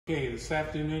Okay, this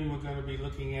afternoon we're going to be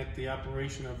looking at the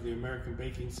operation of the American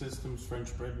Baking System's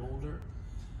French bread molder.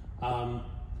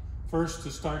 First,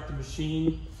 to start the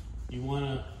machine, you want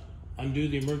to undo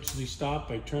the emergency stop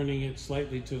by turning it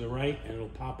slightly to the right and it'll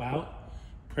pop out.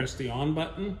 Press the on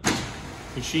button,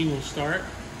 machine will start.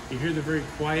 You hear the very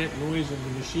quiet noise of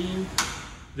the machine.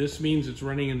 This means it's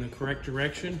running in the correct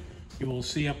direction. You will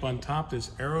see up on top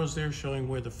there's arrows there showing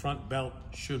where the front belt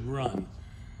should run.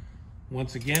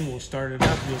 Once again, we'll start it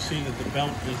up. You'll see that the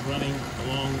belt is running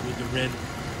along with the red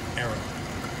arrow,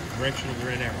 direction of the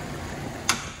red arrow.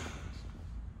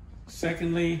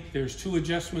 Secondly, there's two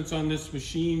adjustments on this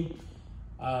machine.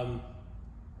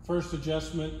 First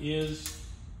adjustment is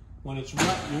when it's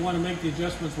run, you want to make the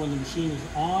adjustments when the machine is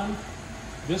on.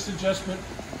 This adjustment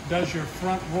does your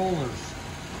front rollers.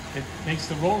 It makes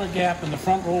the roller gap in the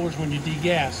front rollers when you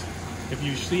degas. If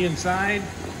you see inside,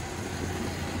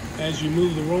 as you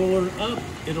move the roller up,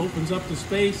 it opens up the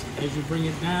space. As you bring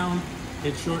it down,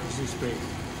 it shortens the space.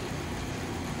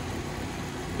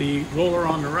 The roller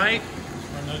on the right,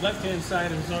 on the left-hand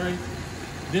side, I'm sorry,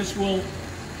 this will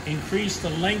increase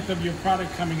the length of your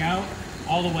product coming out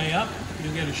all the way up.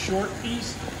 You'll get a short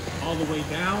piece all the way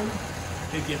down.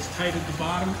 It gets tight at the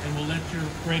bottom and will let your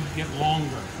bread get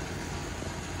longer.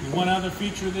 The one other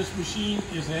feature of this machine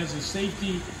is it has a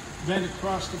safety vent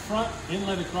across the front,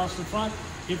 inlet across the front.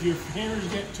 If your hairs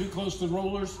get too close to the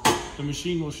rollers, the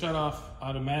machine will shut off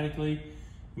automatically.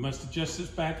 You must adjust this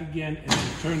back again and then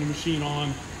turn the machine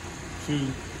on to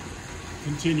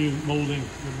continue molding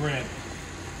your bread.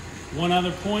 One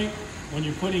other point, when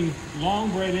you're putting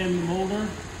long bread in the molder,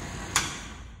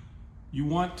 you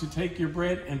want to take your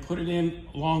bread and put it in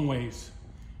long ways.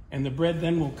 And the bread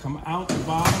then will come out the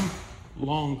bottom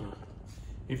longer.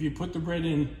 If you put the bread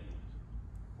in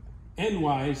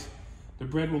endwise, the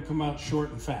bread will come out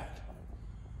short and fat.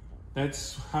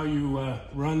 That's how you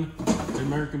run the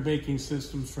American Baking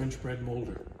System's French bread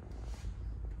molder.